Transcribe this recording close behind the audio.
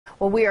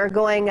Well, we are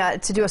going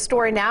to do a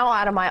story now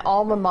out of my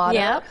alma mater,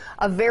 Yep.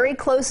 a very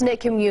close-knit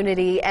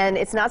community, and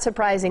it's not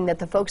surprising that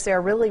the folks there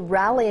are really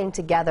rallying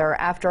together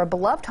after a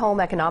beloved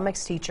home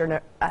economics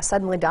teacher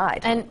suddenly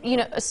died. And, you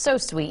know, so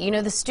sweet. You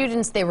know, the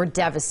students, they were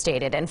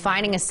devastated, and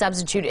finding a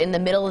substitute in the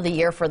middle of the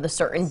year for the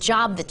certain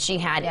job that she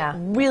had,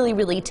 really,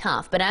 really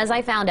tough. But as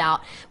I found out,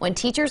 when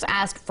teachers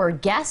asked for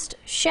guest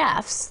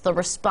chefs, the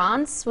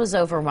response was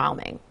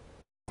overwhelming.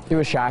 It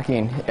was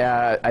shocking.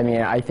 I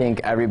mean, I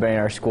think everybody in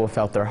our school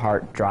felt their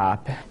heart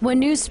drop. When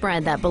news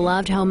spread that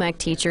beloved home ec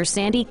teacher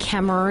Sandy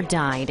Kemmerer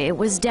died, it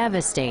was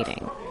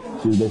devastating.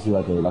 She was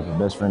basically like a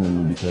best friend to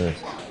me because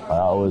I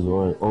always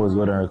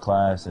go to her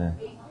class and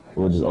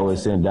we'll just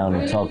always sit down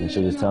and talk, and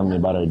she'll just tell me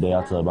about her day.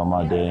 I'll tell her about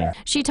my day.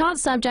 She taught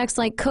subjects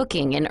like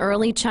cooking and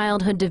early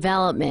childhood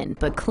development,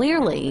 but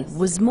clearly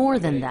was more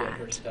than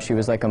that. She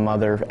was like a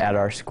mother at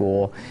our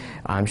school.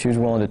 She was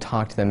willing to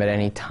talk to them at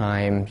any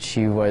time.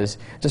 She was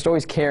just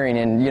always caring,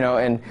 and you know,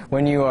 and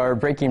when you are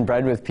breaking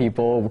bread with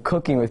people,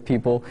 cooking with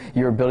people,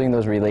 you're building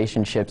those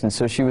relationships, and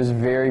so she was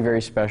very,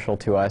 very special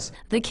to us.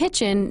 The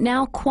kitchen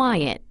now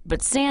quiet,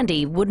 but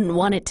Sandy wouldn't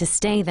want it to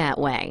stay that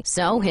way.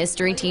 So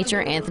history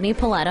teacher Anthony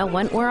Paletta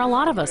went where a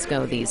lot of us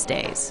go these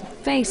days,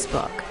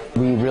 Facebook.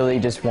 We really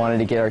just wanted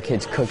to get our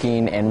kids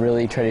cooking and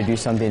really try to do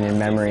something in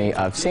memory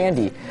of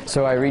Sandy.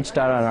 So I reached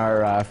out on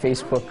our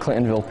Facebook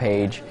Clintonville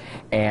page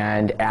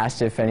and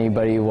asked if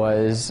anybody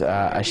was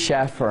a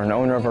chef or an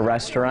owner of a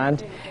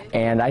restaurant,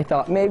 and I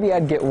thought maybe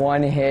I'd get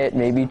one hit,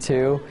 maybe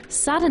two.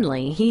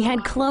 Suddenly, he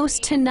had close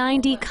to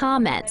 90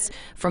 comments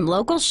from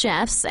local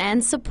chefs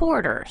and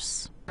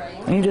supporters.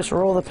 And you just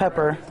roll the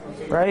pepper,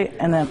 right?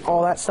 And then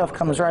all that stuff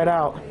comes right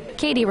out.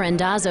 Katie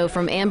Rendazzo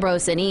from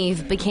Ambrose and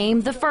Eve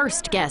became the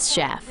first guest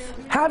chef.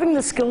 Having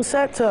the skill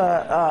set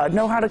to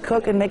know how to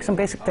cook and make some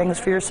basic things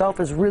for yourself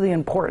is really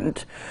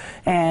important.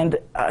 And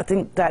I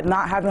think that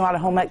not having a lot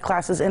of home ec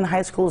classes in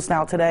high schools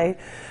now today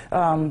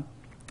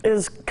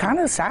is kind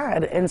of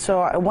sad. And so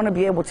I want to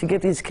be able to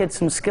give these kids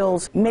some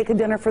skills, make a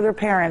dinner for their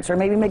parents, or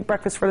maybe make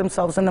breakfast for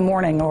themselves in the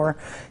morning, or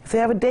if they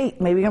have a date,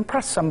 maybe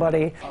impress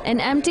somebody. An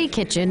empty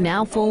kitchen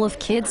now full of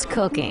kids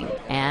cooking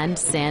and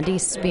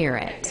Sandy's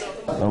spirit.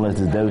 Don't let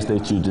this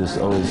devastate you, just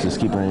always just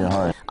keep it in your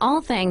heart.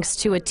 All thanks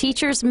to a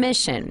teacher's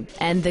mission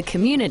and the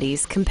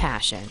community's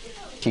compassion.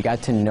 She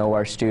got to know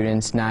our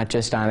students, not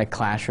just on a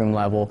classroom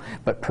level,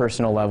 but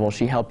personal level.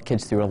 She helped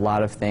kids through a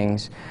lot of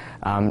things.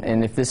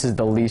 And if this is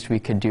the least we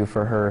could do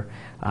for her,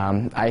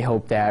 I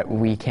hope that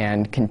we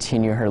can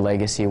continue her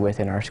legacy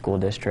within our school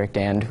district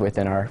and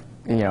within our,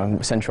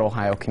 Central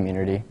Ohio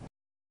community.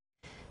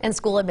 And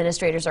school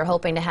administrators are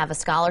hoping to have a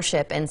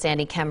scholarship in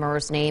Sandy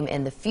Kemmerer's name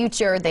in the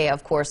future. They,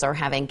 of course, are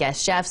having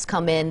guest chefs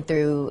come in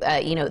through,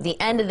 the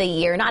end of the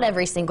year, not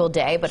every single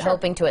day, but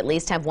hoping to at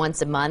least have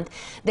once a month.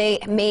 They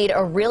made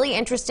a really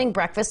interesting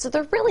breakfast, so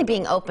they're really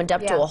being opened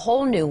up to a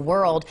whole new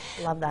world.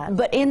 Love that.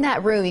 But in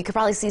that room, you could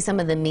probably see some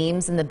of the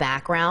memes in the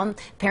background.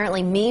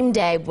 Apparently, Meme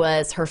Day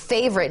was her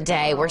favorite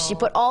day, where she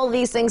put all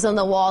these things on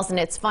the walls, and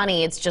it's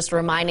funny. It's just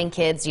reminding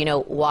kids,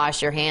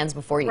 wash your hands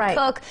before you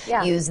cook,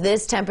 use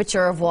this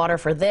temperature of water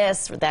for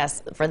this, for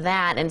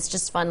that, and it's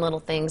just fun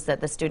little things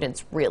that the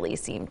students really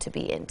seem to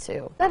be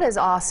into. That is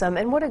awesome,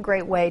 and what a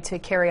great way to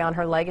carry on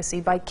her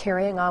legacy by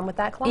carrying on with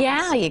that class.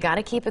 Yeah, you got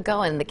to keep it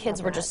going. The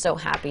kids were just so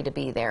happy to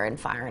be there and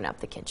firing up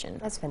the kitchen.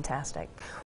 That's fantastic.